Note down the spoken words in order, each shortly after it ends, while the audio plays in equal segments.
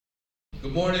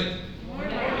Good morning.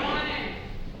 Good morning.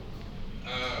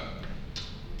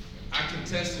 I can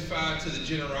testify to the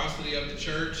generosity of the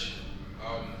church.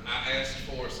 I asked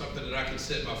for something that I can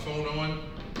set my phone on.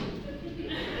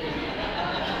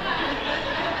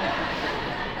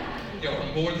 Y'all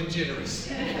are more than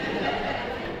generous.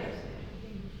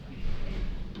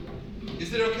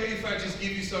 Is it okay if I just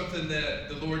give you something that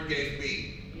the Lord gave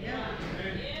me? Yeah.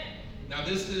 Now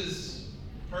this is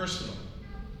personal.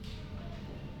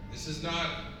 This is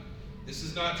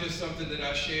not just something that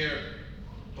I share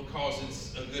because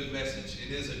it's a good message.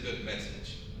 It is a good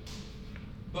message.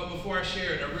 But before I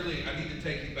share it, I need to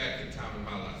take you back in time in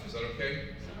my life. Is that okay?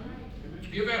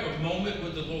 You ever have a moment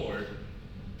with the Lord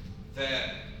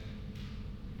that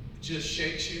just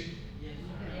shakes you? Yes.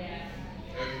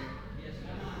 Have you?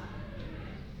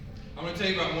 I'm going to tell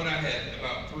you about one I had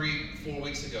about 3-4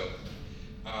 weeks ago.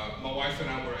 My wife and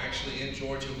I were actually in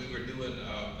Georgia. We were doing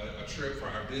a trip for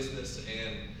our business,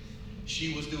 and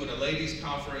she was doing a ladies'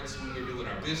 conference. We were doing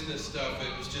our business stuff.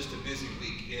 It was just a busy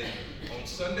week. And on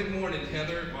Sunday morning,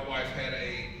 Heather, my wife, had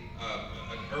an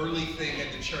early thing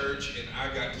at the church, and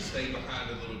I got to stay behind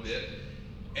a little bit.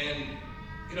 And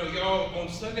you know, y'all, on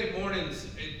Sunday mornings,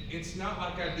 it's not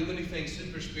like I do anything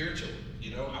super spiritual.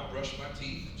 You know, I brush my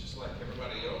teeth just like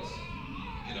everybody else.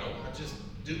 You know, I just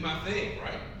do my thing,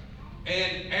 right?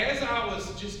 And as I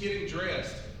was just getting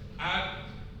dressed,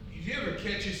 you ever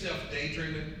catch yourself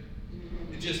daydreaming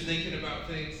and just thinking about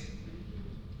things?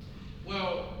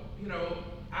 Well, you know,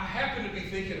 I happened to be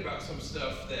thinking about some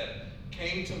stuff that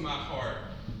came to my heart,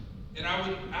 and I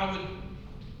would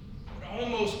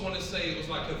almost want to say it was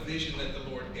like a vision that the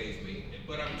Lord gave me,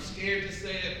 but I'm scared to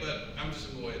say it, but I'm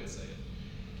just going to go ahead and say it.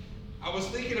 I was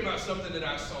thinking about something that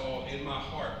I saw in my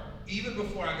heart, even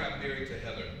before I got married to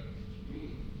Heather.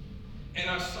 And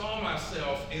I saw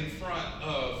myself in front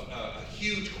of a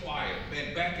huge choir.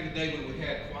 Man, back in the day when we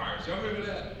had choirs. Y'all remember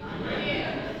that?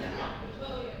 Yeah.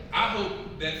 I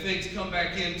hope that things come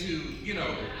back into, you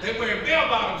know, they're wearing bell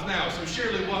bottoms now, so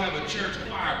surely we'll have a church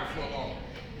choir before long.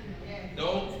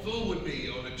 Don't fool with me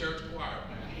on the church choir.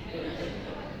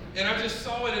 And I just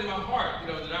saw it in my heart, you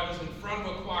know, that I was in front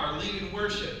of a choir leading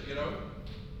worship, you know.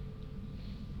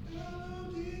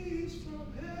 Melodies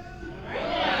from heaven.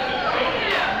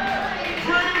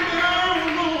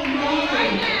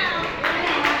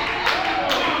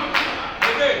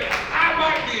 Okay, I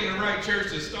might be in the right church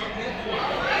to start that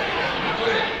choir.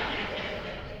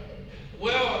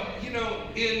 Well, you know,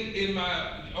 in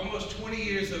my almost 20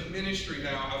 years of ministry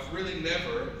now, I've really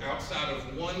never, outside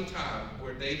of one time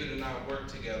where David and I worked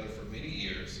together for many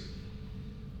years,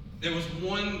 there was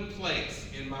one place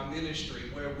in my ministry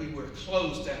where we were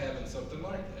close to having something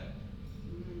like that.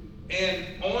 And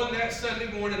on that Sunday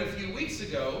morning a few weeks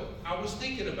ago, I was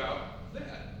thinking about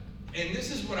that. And this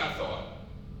is what I thought.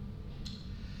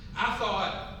 I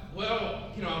thought,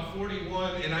 well, you know, I'm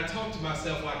 41, and I talk to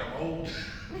myself like I'm old.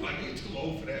 Like, you're too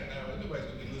old for that now. Nobody's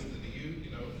going to be listening to you,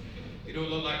 you know. You don't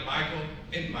look like Michael.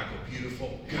 And Michael,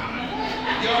 beautiful.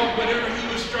 God. Yo, whenever he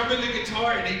was strumming the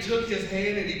guitar, and he took his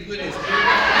hand and he put his hand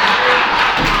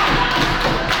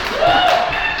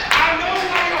I know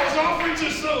why y'all's offerings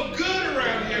are so good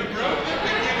around here, bro. I've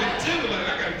been giving two. Like,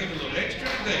 I got to give a little extra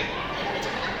today.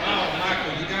 Oh,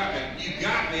 Michael, you got me. You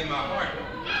got me in my heart.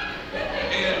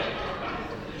 And,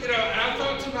 you know, I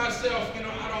thought to myself, you know,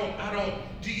 I don't,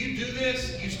 do you do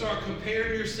this? You start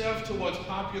comparing yourself to what's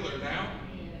popular now.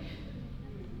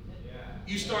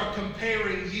 You start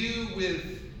comparing you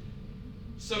with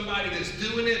somebody that's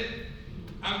doing it.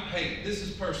 Hey, this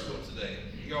is personal today.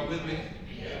 Y'all with me?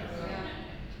 Yeah.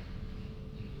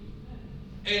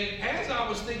 And as I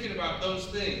was thinking about those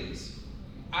things,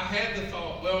 I had the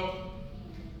thought, well,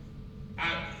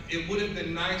 it would have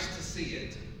been nice to see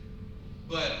it,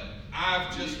 but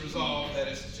I've just resolved that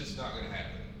it's just not going to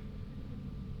happen.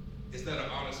 Is that an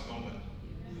honest moment?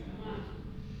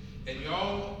 And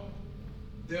y'all,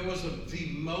 there was the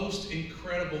most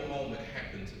incredible moment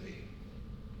happened to me.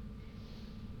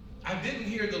 I didn't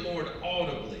hear the Lord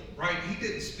audibly, right? He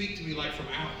didn't speak to me like from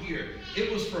out here.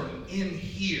 It was from in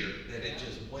here that it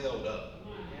just welled up.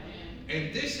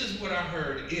 And this is what I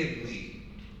heard in me.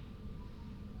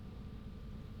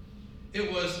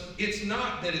 It's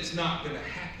not that it's not going to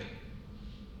happen.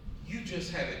 You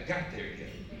just haven't got there yet.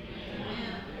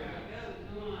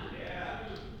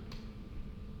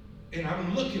 And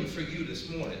I'm looking for you this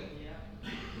morning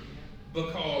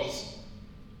because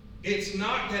it's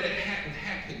not that it hadn't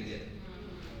happened yet.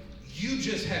 You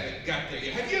just haven't got there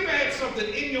yet. Have you ever had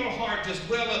something in your heart just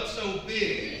well up so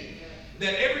big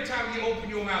that every time you open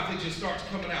your mouth, it just starts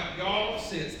coming out? Y'all,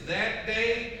 since that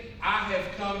day, I have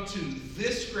come to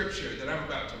this scripture that I'm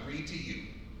about to read to you.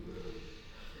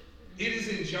 It is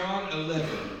in John 11.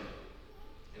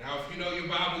 And now if you know your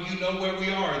Bible, you know where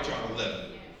we are in John 11.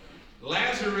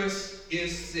 Lazarus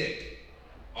is sick.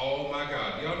 Oh my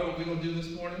God. Y'all know what we're going to do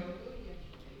this morning?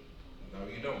 No,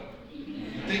 you don't.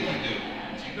 You think you do,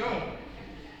 but you don't.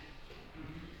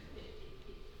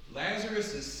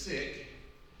 Lazarus is sick.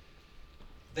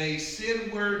 They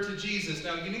send word to Jesus.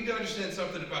 Now, you need to understand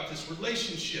something about this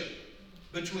relationship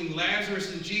between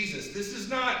Lazarus and Jesus. This is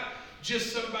not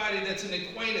just somebody that's an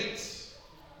acquaintance.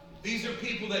 These are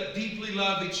people that deeply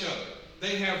love each other.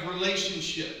 They have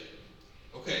relationship.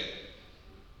 Okay.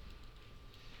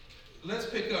 Let's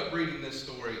pick up reading this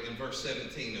story in verse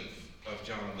 17 of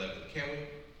John 11. Can we?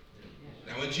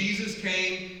 Now, when Jesus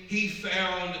came, he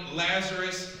found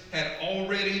Lazarus had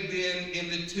already been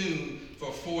in the tomb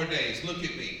for 4 days. Look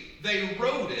at me. They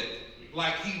wrote it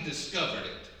like he discovered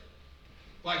it.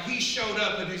 Like he showed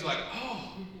up and he's like, oh,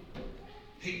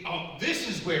 this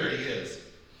is where he is.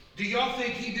 Do y'all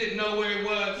think he didn't know where he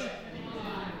was?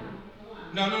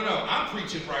 No. I'm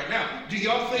preaching right now. Do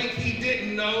y'all think he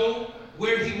didn't know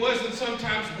where he was? And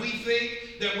sometimes we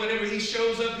think that whenever he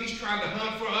shows up, he's trying to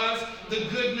hunt for us. The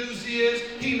good news is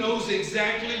he knows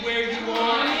exactly where you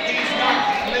are. He's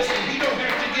not, listen, he don't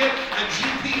have to get a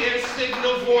GPS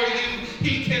signal for you.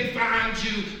 He can find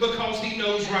you because he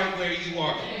knows right where you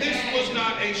are. This was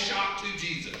not a shock to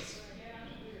Jesus.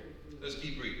 Let's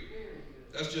keep reading.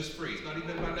 That's just free. It's not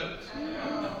even in my notes.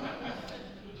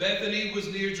 Bethany was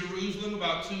near Jerusalem,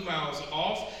 about 2 miles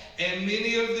off, and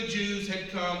many of the Jews had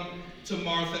come to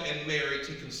Martha and Mary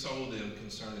to console them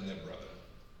concerning their brother.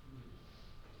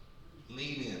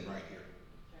 Lean in right here.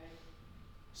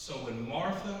 So when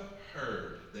Martha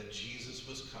heard that Jesus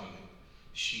was coming,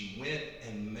 she went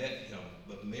and met him,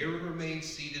 but Mary remained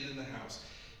seated in the house.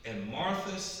 And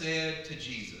Martha said to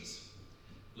Jesus,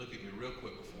 look at me real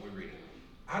quick before we read it.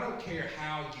 I don't care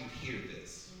how you hear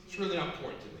this. It's really not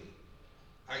important to me.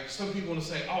 Some people want to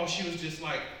say, oh, she was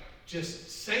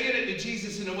just saying it to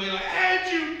Jesus in a way like,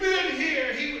 had you been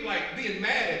here, he would like being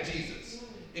mad at Jesus.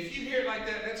 If you hear it like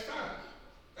that, that's fine.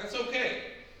 That's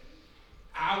okay.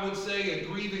 I would say a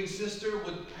grieving sister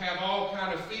would have all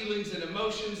kind of feelings and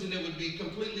emotions, and it would be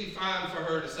completely fine for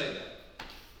her to say that.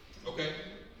 Okay?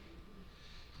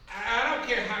 I don't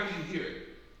care how you hear it,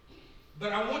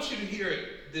 but I want you to hear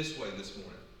it this way this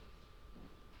morning.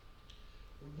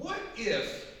 What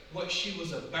if what she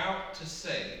was about to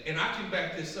say, and I can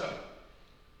back this up,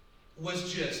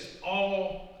 was just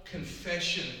all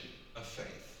confession of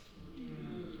faith?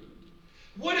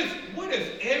 What if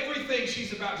everything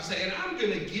she's about to say, and I'm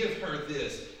going to give her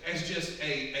this as just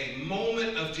a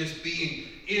moment of just being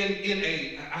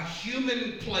in a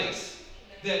human place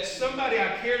that somebody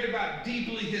I cared about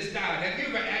deeply has died. Have you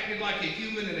ever acted like a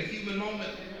human in a human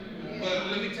moment? Well,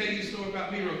 let me tell you a story about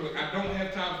me real quick. I don't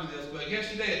have time for this, but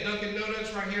yesterday at Dunkin'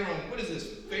 Donuts right here on, what is this,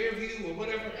 Fairview or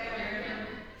whatever?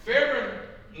 Fairburn.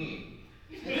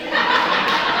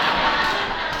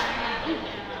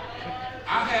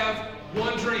 I have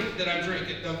one drink that I drink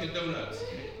at Dunkin' Donuts.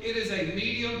 It is a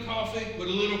medium coffee with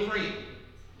a little cream.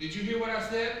 Did you hear what I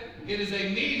said? It is a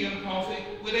medium coffee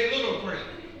with a little cream.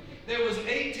 There was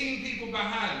 18 people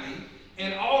behind me,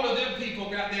 and all of them people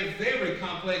got their very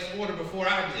complex order before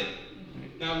I did.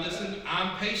 Now listen,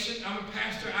 I'm patient, I'm a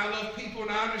pastor, I love people, and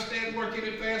I understand working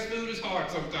in fast food is hard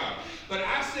sometimes. But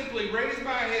I simply raise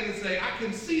my hand and say, I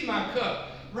can see my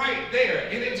cup right there,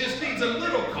 and it just needs a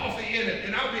little coffee in it,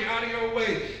 and I'll be out of your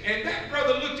way. And that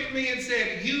brother looked at me and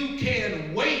said, you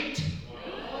can wait.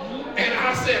 And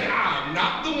I said, I'm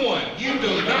not the one. You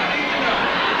do not even know.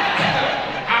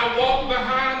 I walked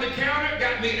behind the counter,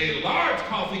 got me a large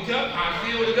coffee cup, I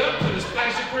filled it up, put a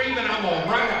splash of cream, and I'm on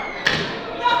right out.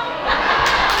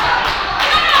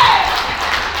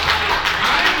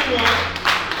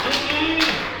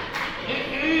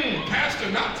 Pastor,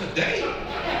 not today.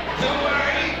 No, I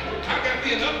ain't. I got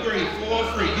me an upgrade for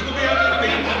free. You can be able to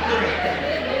get an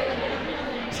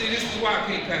upgrade. See, this is why I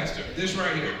can't pastor. This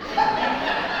right here.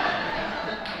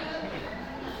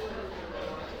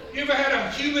 You ever had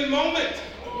a human moment?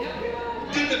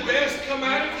 Did the best come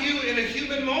out of you in a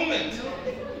human moment?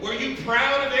 Were you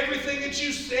proud of everything that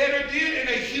you said or did in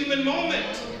a human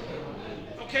moment?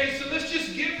 Okay, so let's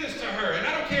just give this to her. And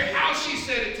I don't care how she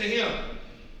said it to him.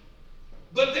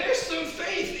 But there's some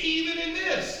faith even in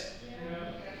this.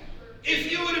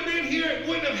 If you would have been here, it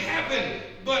wouldn't have happened.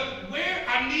 But where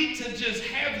I need to just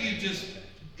have you just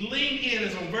lean in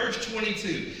is on verse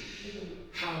 22.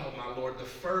 Oh, my Lord, the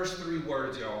first 3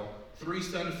 words, y'all. 4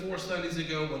 Sundays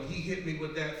ago when he hit me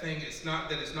with that thing, it's not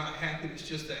that it's not happened, it's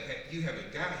just that you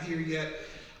haven't got here yet.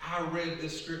 I read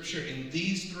this scripture and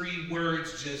these 3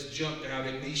 words just jumped out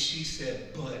at me. She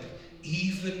said, but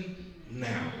even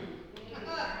now.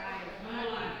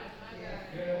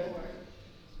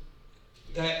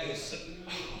 That is,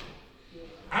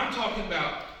 I'm talking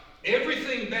about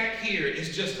everything back here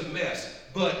is just a mess,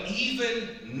 but even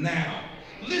now.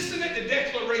 Listen at the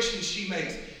declaration she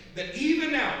makes, that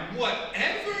even now,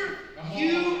 whatever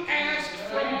you ask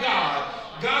from God,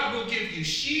 God will give you.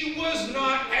 She was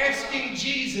not asking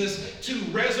Jesus to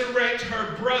resurrect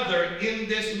her brother in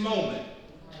this moment.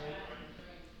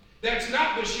 That's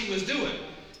not what she was doing.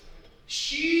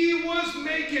 She was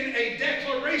making a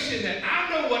declaration that I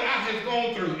know what I have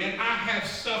gone through, and I have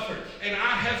suffered, and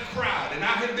I have cried, and I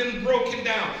have been broken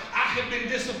down. I have been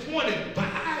disappointed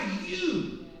by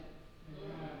you.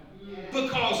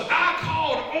 Because I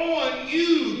called on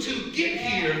you to get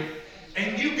here,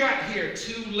 and you got here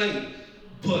too late.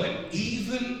 But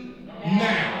even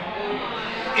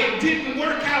now, it didn't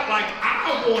work out like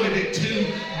I wanted it to,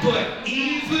 but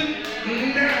even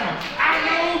now, I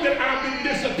know that I've been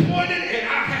disappointed,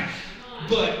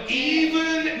 but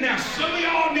even now, some of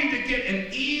y'all need to get an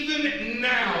even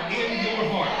now in your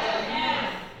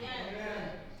heart.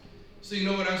 So you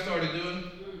know what I started doing?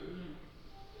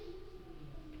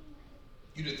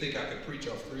 You didn't think I could preach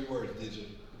off 3 words, did you?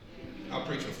 I'll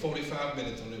preach for 45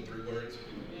 minutes on them 3 words.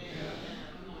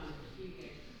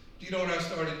 Do you know what I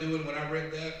started doing when I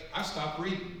read that? I stopped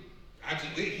reading.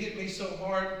 It hit me so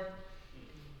hard,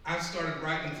 I started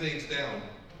writing things down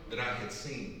that I had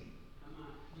seen,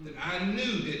 that I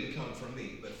knew didn't come from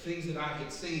me, but things that I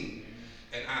had seen.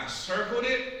 And I circled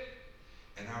it,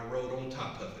 and I wrote on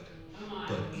top of it.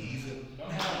 But even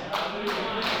now,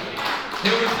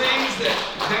 there were things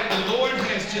that the Lord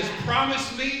has just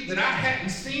promised me that I hadn't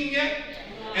seen yet.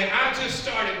 And I just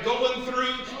started going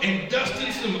through and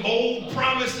dusting some old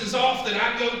promises off that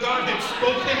I know God had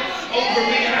spoken over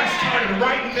me. And I started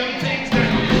writing them things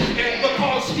down. And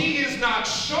because He is not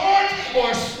short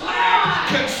or slack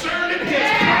concerning His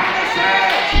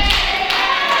promises.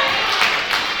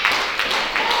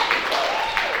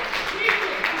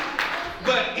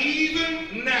 But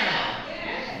even now.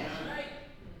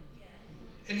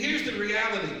 And here's the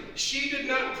reality. She did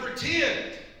not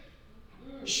pretend.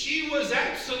 She was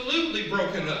absolutely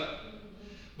broken up.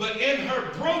 But in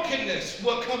her brokenness,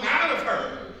 what come out of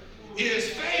her is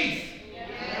faith.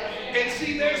 And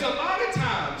see, there's a lot of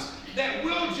times that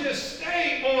we'll just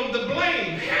stay on the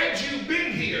blame. Had you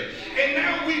been here? And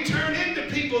now we turn into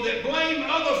people that blame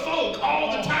other folk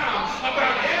all the time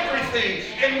about everything.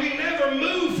 And we never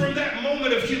move from that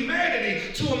moment of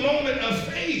humanity to a moment of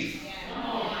faith.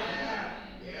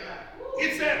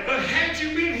 It's that, had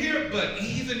you been here, but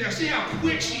even now. See how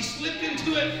quick she slipped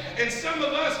into it? And some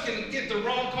of us can get the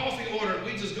wrong coffee order and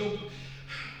we just go.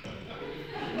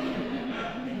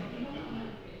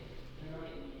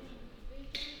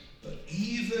 But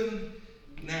even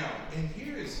now, and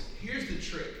here's the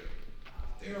trick.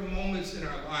 There are moments in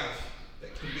our life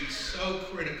that can be so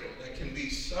critical, that can be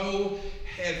so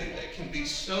heavy, that can be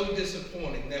so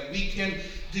disappointing, that we can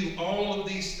do all of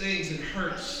these things and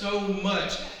hurt so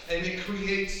much, and it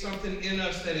creates something in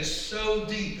us that is so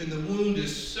deep, and the wound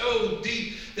is so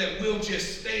deep that we'll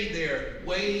just stay there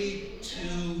way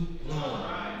too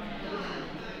long.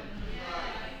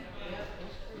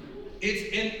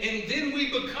 And then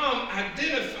we become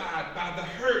identified by the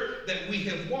hurt that we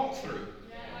have walked through.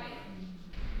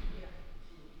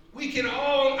 We can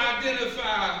all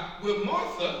identify with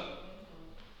Martha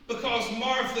because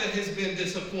Martha has been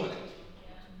disappointed.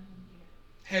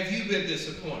 Have you been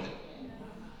disappointed?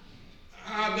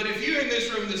 But if you're in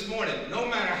this room this morning, no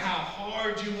matter how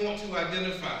hard you want to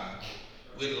identify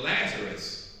with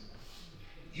Lazarus,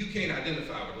 you can't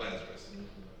identify with Lazarus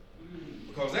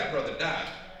because that brother died.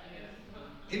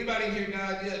 Anybody in here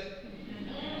died yet?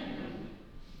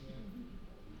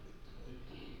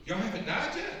 Y'all haven't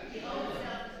died yet?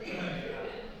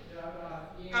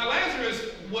 Now, Lazarus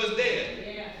was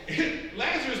dead.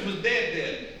 Lazarus was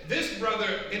dead. This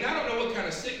brother, and I don't know what kind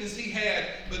of sickness he had,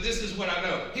 but this is what I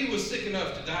know. He was sick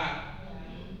enough to die.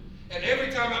 And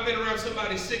every time I've been around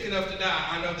somebody sick enough to die,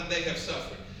 I know that they have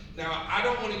suffered. Now, I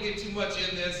don't want to get too much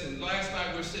in this, and last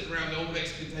night we were sitting around the old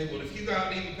Mexican table, and if you go out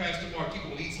and eat with Pastor Mark, you're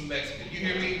going to eat some Mexican. You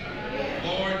hear me?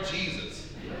 Lord Jesus.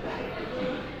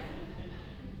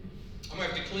 I'm going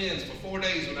to have to cleanse for 4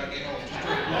 days when I get home. Just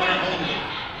drink water only.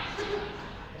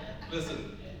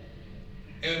 Listen.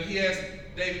 And he asked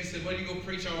David, he said, what are you going to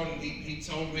preach on? And he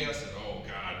told me, I said, oh,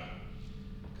 God.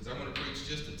 Because I'm going to preach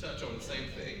just a touch on the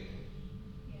same thing.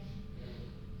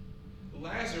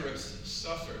 Lazarus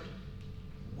suffered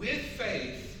with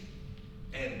faith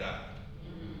and died.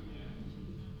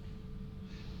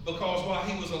 Because while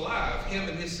he was alive, him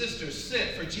and his sisters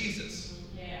sent for Jesus.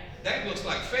 That looks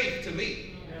like faith to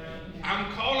me.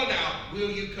 I'm calling out,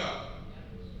 will you come?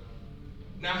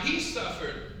 Now, he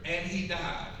suffered and he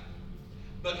died,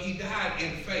 but he died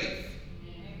in faith.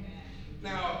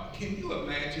 Now, can you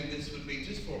imagine this with me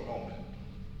just for a moment?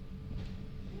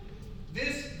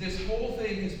 This whole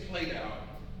thing has played out.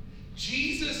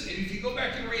 Jesus, and if you go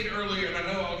back and read earlier, and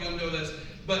I know all you'll know this,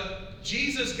 but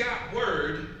Jesus got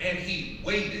word and he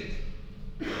waited.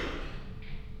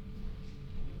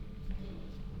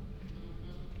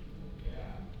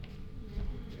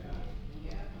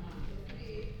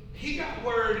 He got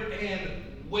word and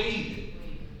waited.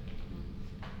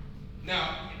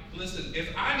 Now, listen,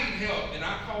 if I need help and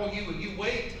I call you and you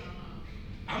wait,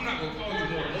 I'm not going to call you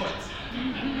more than once.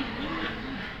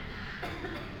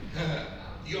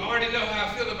 You already know how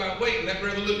I feel about waiting. That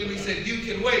brother looked at me and said, you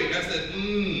can wait. I said,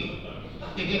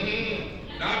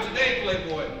 Not today,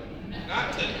 Playboy.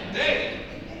 Not today.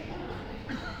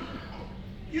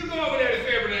 You go over there to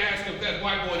Fairburn and ask if that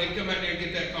white boy didn't come out there and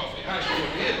get that coffee. I sure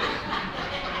did.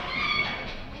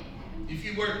 If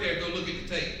you work there, go look at the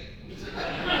tape.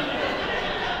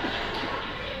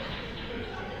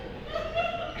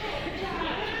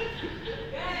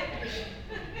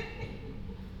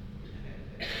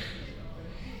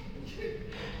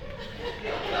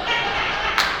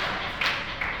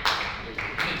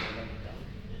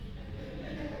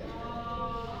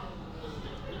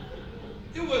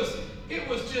 It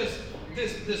was just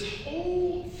this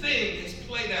whole thing is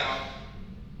played out.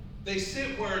 They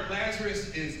sent word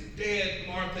Lazarus is dead,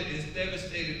 Martha is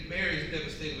devastated, Mary is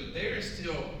devastated, but there is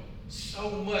still so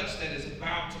much that is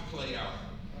about to play out.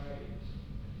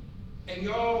 And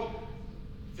y'all,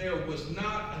 there was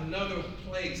not another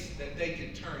place that they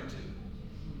could turn to.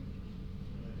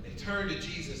 They turned to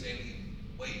Jesus and he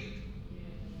waited.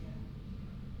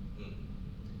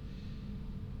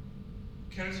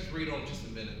 Can I just read on just a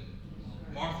minute?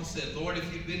 Martha said, Lord,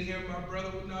 if you'd been here, my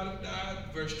brother would not have died.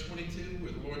 Verse 22,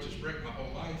 where the Lord just wrecked my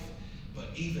whole life. But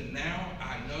even now,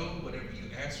 I know whatever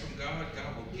you ask from God,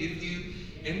 God will give you.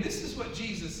 And this is what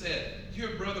Jesus said,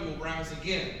 your brother will rise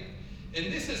again.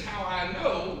 And this is how I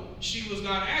know she was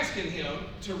not asking him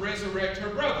to resurrect her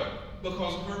brother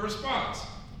because of her response.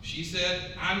 She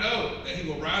said, I know that he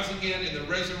will rise again in the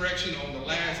resurrection on the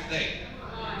last day.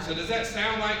 So does that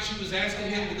sound like she was asking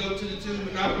him to go to the tomb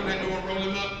and knock on that door and roll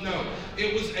him up? No.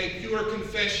 It was a pure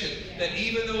confession that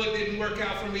even though it didn't work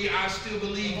out for me, I still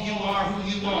believe you are who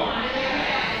you are.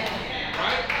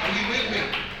 Right? Are you with me?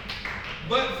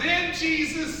 But then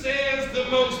Jesus says the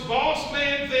most boss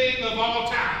man thing of all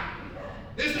time.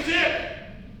 This is it.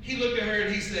 He looked at her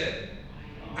and he said,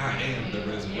 I am the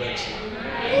resurrection.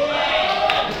 No.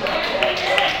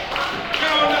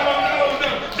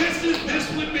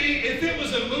 This would be, if it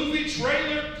was a movie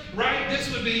trailer, right? This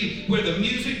would be where the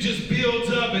music just builds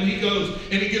up and he goes,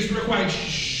 and it gets real quiet.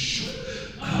 Shh,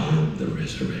 I am the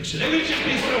resurrection. And it just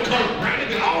be so cold, right?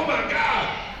 And then, oh my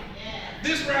God.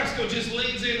 This rascal just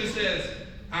leans in and says,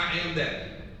 I am that.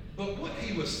 But what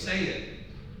he was saying,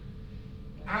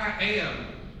 I am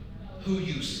who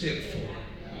you sent for.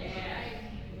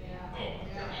 Oh,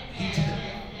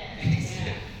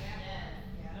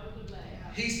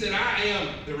 he said, I am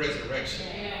the resurrection.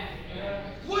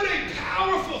 What a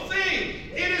powerful thing.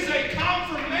 It is a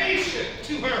confirmation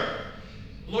to her.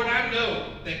 Lord, I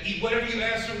know that whatever you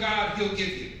ask from God, he'll give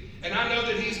you. And I know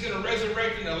that he's going to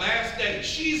resurrect in the last day.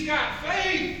 She's got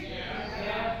faith.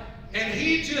 And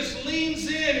he just leans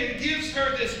in and gives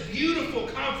her this beautiful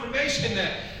confirmation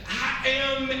that I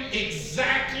am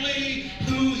exactly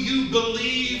who you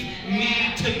believe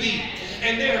me to be.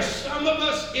 And there are some of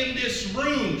us in this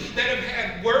room that have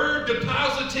had word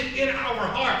deposited in our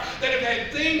heart, that have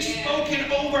had things spoken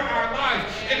over our life.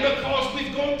 And because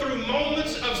we've gone through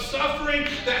moments of suffering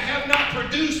that have not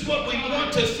produced what we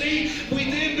want to see, we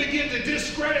then begin to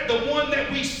discredit the one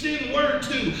that we send word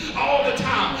to all the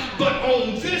time. But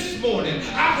on this morning,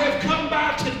 I have come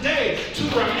by today to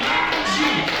remind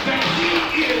you that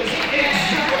he is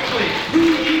exactly who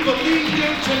you believe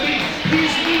him to be.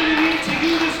 He's leaning into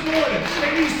you this morning.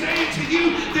 And he's saying to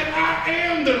you that I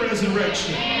am the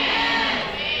resurrection.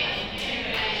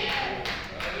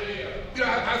 You know,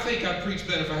 I think I'd preach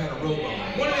better if I had a robe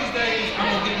on. One of these days, I'm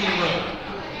going to give you a robe.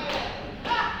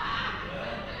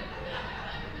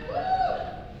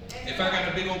 If I got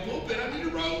a big old pulpit, I need a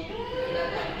robe.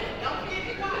 Don't forget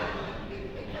your wife.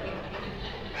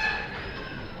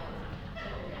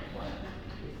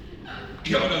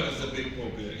 Y'all know this is a big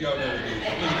pulpit. Y'all know it is. Look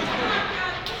at this thing.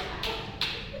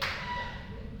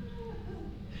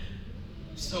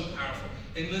 So powerful.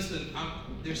 And listen,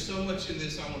 there's so much in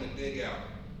this I want to dig out.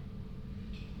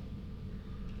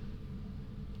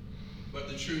 But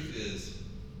the truth is,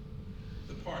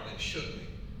 part that shook me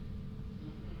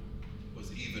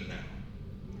was even now.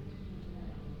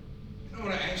 And I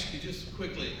want to ask you just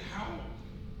quickly, how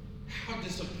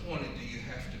disappointed do you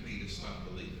have to be to stop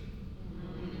believing?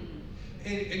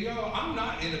 And y'all, I'm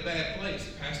not in a bad place.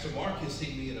 Pastor Mark has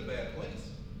seen me in a bad place.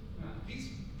 He's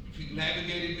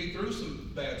navigated me through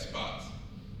some bad spots.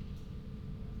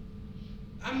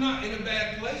 I'm not in a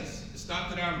bad place. It's not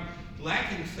that I'm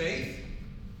lacking faith.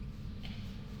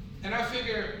 And I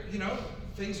figure,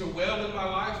 things are well in my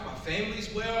life. My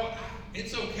family's well.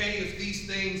 It's okay if these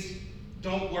things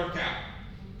don't work out.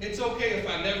 It's okay if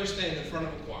I never stand in front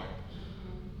of a choir.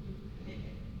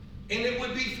 And it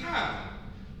would be fine.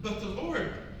 But the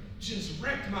Lord just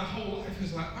wrecked my whole life.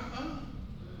 He's like,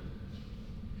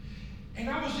 And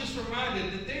I was just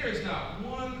reminded that there is not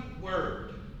one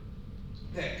word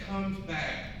that comes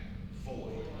back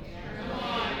void.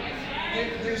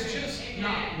 There's just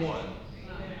not one.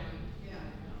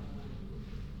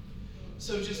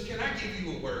 So just, can I give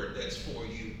you a word that's for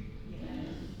you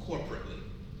corporately?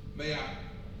 May I?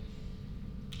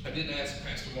 I didn't ask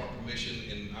Pastor Mark permission,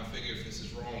 and I figure if this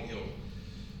is wrong,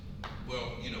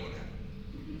 well, you know what happened.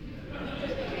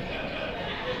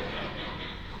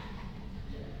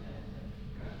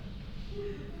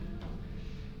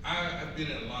 I've been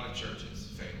in a lot of churches,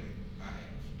 family. I have,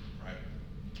 right?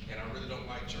 And I really don't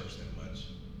like church that much.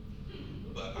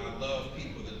 But I love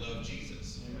people that love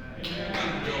Jesus. Amen.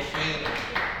 I'm a real fan of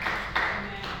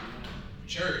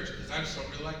church, because I just don't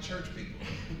really like church people.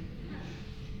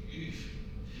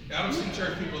 Now, I don't see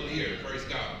church people in the ear, praise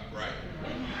God, right?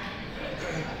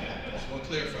 Just want to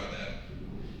clarify that.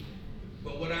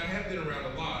 But what I have been around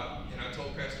a lot, and I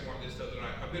told Pastor Mark this the other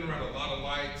night, I've been around a lot of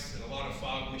lights and a lot of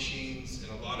fog machines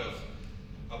and a lot of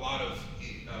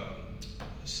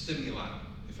stimuli,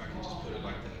 if I can just put it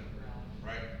like that,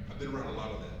 right? I've been around a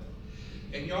lot of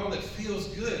that. And y'all, it feels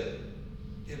good.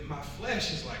 And my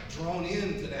flesh is like drawn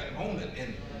into that moment.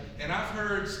 And I've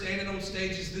heard standing on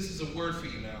stages, this is a word for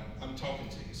you now. I'm talking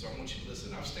to you, so I want you to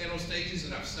listen. I've stand on stages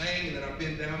and I've sang, and then I've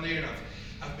been down there and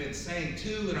I've been sang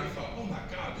too, and I thought, oh my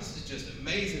God, this is just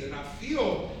amazing. And I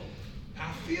feel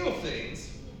things.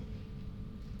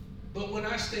 But when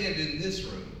I stand in this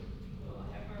room,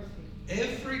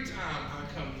 every time I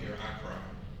come here, I cry.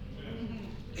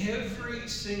 Every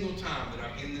single time that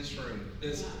I'm in this room,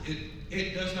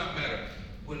 it does not matter.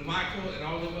 When Michael and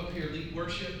all of them up here lead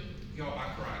worship, y'all, I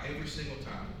cry every single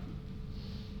time.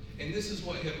 And this is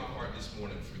what hit my heart this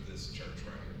morning for this church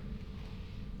right here.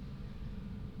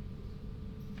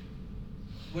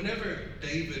 Whenever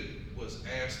David was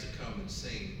asked to come and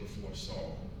sing before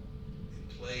Saul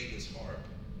and play his harp,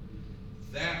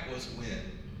 that was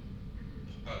when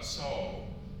Saul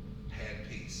had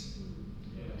peace.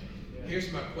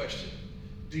 Here's my question.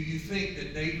 Do you think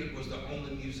that David was the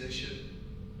only musician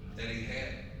that he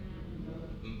had?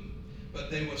 But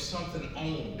there was something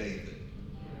on David.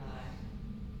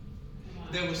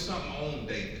 There was something on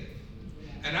David.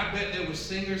 And I bet there were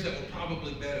singers that were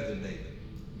probably better than David.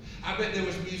 I bet there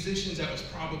was musicians that was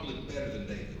probably better than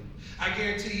David. I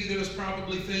guarantee you there was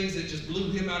probably things that just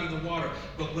blew him out of the water.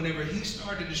 But whenever he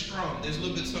started to strum, there's a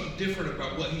little bit something different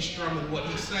about what he strummed and what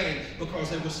he sang, because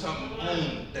there was something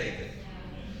on David.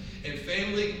 And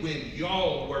family, when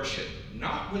y'all worship,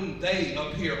 not when they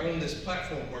up here on this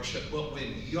platform worship, but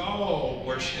when y'all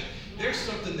worship, there's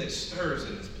something that stirs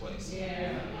in this place.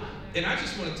 Yeah. And I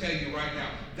just want to tell you right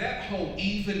now, that whole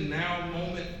even now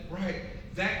moment, right,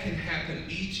 that can happen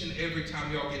each and every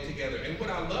time y'all get together. And what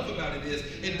I love about it is,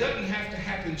 it doesn't have to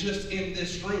happen just in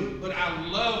this room, but I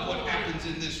love what happens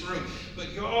in this room.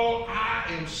 But y'all, I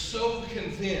am so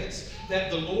convinced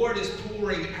that the Lord is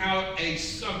pouring out a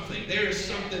something. There is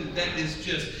something that is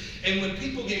just, and when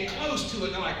people get close to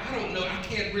it, they're like, I don't know, I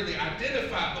can't really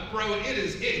identify, but bro,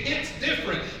 it's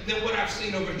different than what I've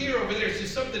seen over here, over there. It's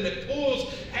just something that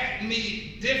pulls at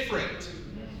me different.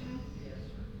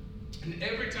 And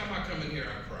every time I come in here,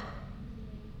 I cry.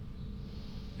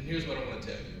 And here's what I want to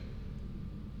tell you.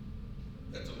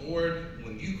 That the Lord,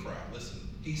 when you cry, listen,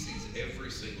 He sees every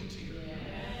single tear.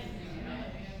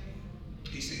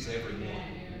 He sees every one.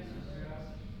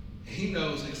 He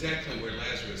knows exactly where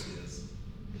Lazarus is.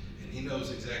 And He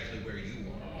knows exactly where you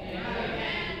are.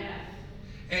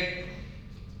 And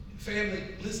family,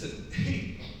 listen,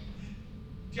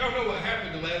 y'all know what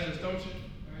happened to Lazarus, don't you?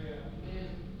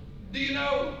 Do you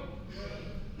know?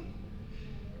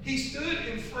 He stood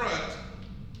in front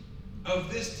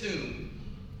of this tomb,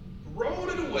 rolled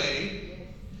it away,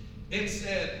 and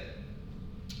said,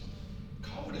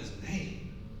 called his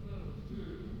name.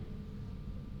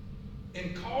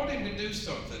 And called him to do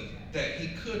something that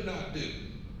he could not do.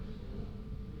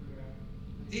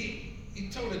 He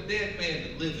told a dead man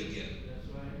to again.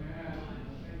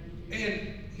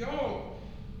 And y'all,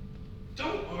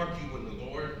 don't argue with the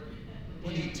Lord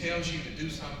when he tells you to do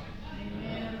something.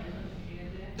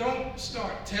 Don't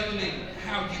start telling him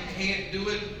how you can't do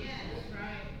it.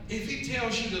 If he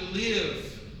tells you to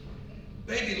live,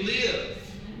 baby, live.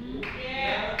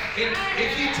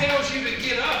 If he tells you to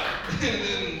get up,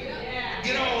 then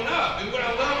get on up. And what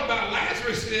I love about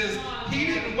Lazarus is he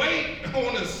didn't wait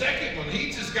on a second one.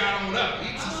 He just got on up.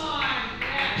 He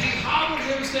hobbled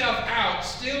himself out,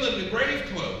 still in the grave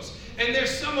clothes. And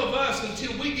there's some of us,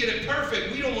 until we get it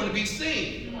perfect, we don't want to be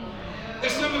seen.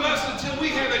 There's some of us, until we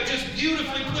have it just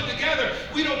beautifully put together,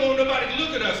 we don't want nobody to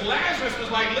look at us. Lazarus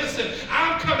was like, listen,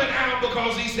 I'm coming out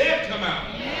because he said come out.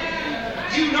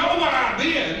 You know what I've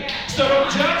been, so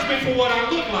don't judge me for what I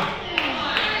look like.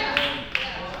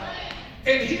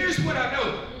 And here's what I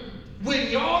know.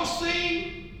 When y'all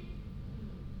sing,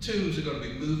 tombs are going to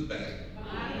be moved back.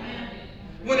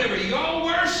 Whenever y'all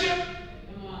worship,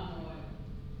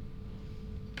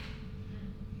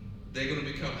 they're going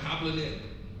to become hobbling in.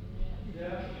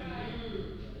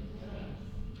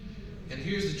 And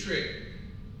here's the trick.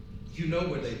 You know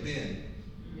where they've been,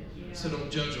 so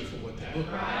don't judge them for what they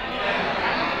look like.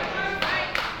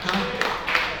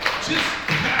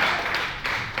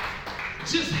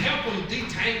 Just help them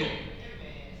detangle.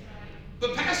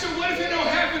 But Pastor, what if it don't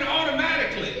happen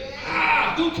automatically?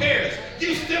 Who cares?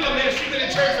 You still a mess. You've been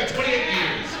in church for 28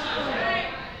 years.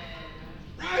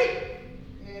 Right?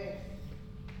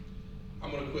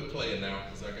 I'm going to quit playing now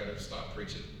because I got to stop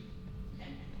preaching.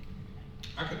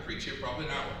 I could preach here probably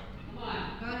an hour. Come on.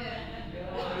 Go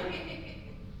ahead.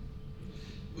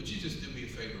 Would you just do me a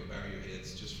favor and bow your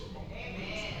heads just for a moment?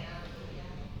 Amen.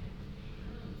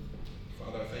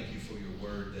 Father, I thank you for your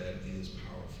word that is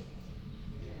powerful.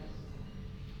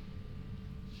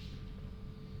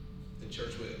 And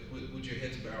church, would your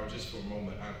heads bow just for a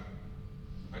moment?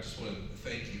 I just want to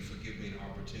thank you for giving me an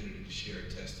opportunity to share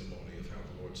a testimony of how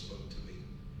the Lord spoke to me.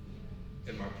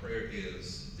 And my prayer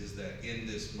is that in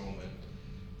this moment,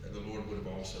 that the Lord would have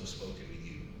also spoken to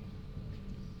you.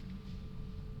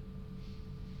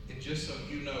 And just so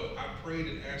you know, I prayed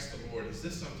and asked the Lord, is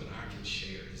this something I can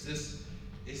share?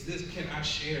 Can I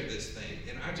share this thing?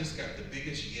 And I just got the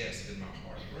biggest yes in my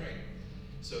heart, right?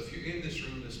 So if you're in this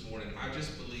room this morning, I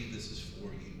just believe this is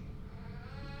for you.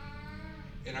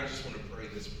 And I just want to pray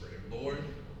this prayer. Lord,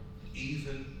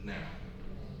 even now,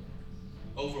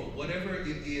 over whatever it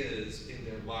is in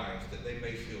their life that they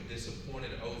may feel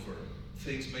disappointed over,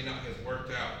 things may not have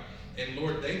worked out. And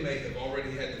Lord, they may have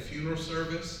already had the funeral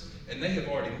service and they have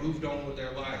already moved on with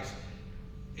their life.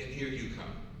 And here you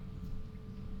come.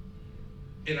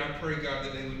 And I pray, God,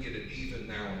 that they would get it even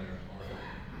now in their heart.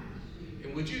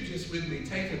 And would you just with me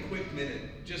take a quick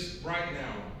minute, just right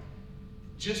now,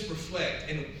 just reflect.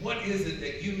 And what is it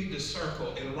that you need to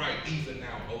circle and write even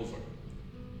now over?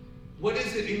 What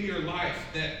is it in your life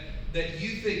that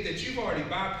you think that you've already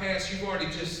bypassed, you've already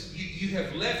you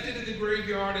have left it in the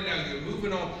graveyard and now you're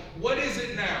moving on? What is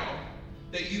it now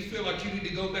that you feel like you need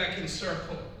to go back and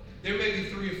circle? There may be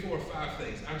 3 or 4 or 5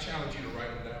 things. I challenge you to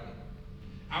write them down.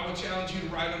 I would challenge you to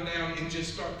write them down and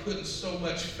just start putting so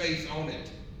much faith on it.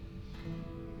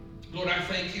 Lord, I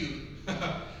thank you.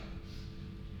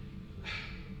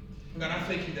 God, I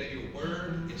thank you that your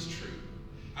word is true.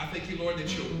 I thank you, Lord,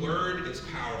 that your word is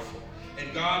powerful.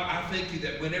 And God, I thank you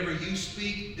that whenever you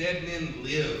speak, dead men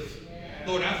live.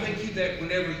 Lord, I thank you that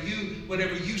whenever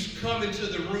you come into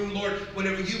the room, Lord,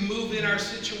 whenever you move in our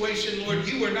situation, Lord,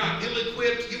 you are not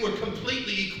ill-equipped. You are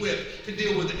completely equipped to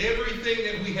deal with everything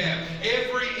that we have,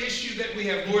 every issue that we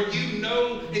have. Lord, you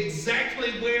know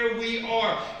exactly where we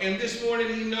are. And this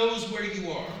morning, he knows where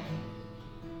you are.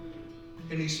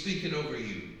 And he's speaking over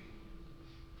you.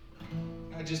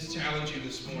 I just challenge you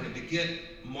this morning to get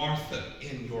Martha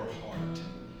in your heart.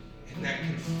 And that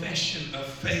confession of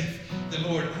faith, that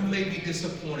Lord, I may be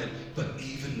disappointed, but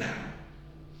even now,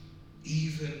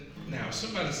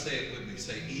 somebody say it with me,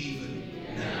 say even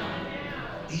now,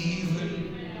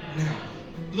 even now.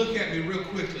 Look at me real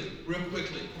quickly.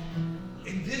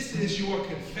 And this is your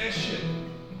confession.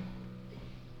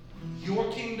 Your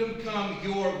kingdom come,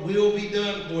 your will be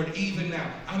done, Lord, even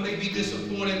now. I may be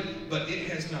disappointed, but it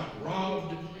has not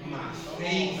robbed my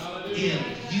faith in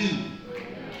you.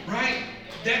 Right?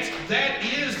 That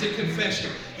is the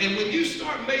confession. And when you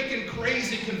start making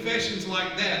crazy confessions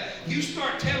like that, you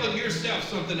start telling yourself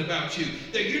something about you.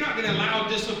 That you're not going to allow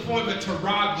disappointment to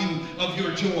rob you of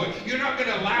your joy. You're not going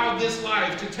to allow this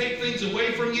life to take things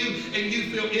away from you and you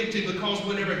feel empty, because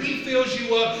whenever he fills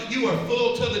you up, you are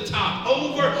full to the top.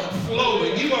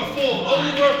 Overflowing. You are full.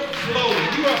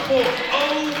 Overflowing. You are full.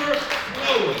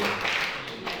 Overflowing.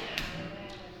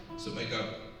 So may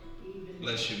God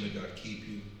bless you, may God keep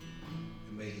you,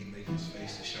 and may He make His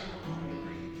face to shine upon you and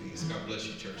bring you peace. God bless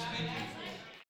you, church. Thank you.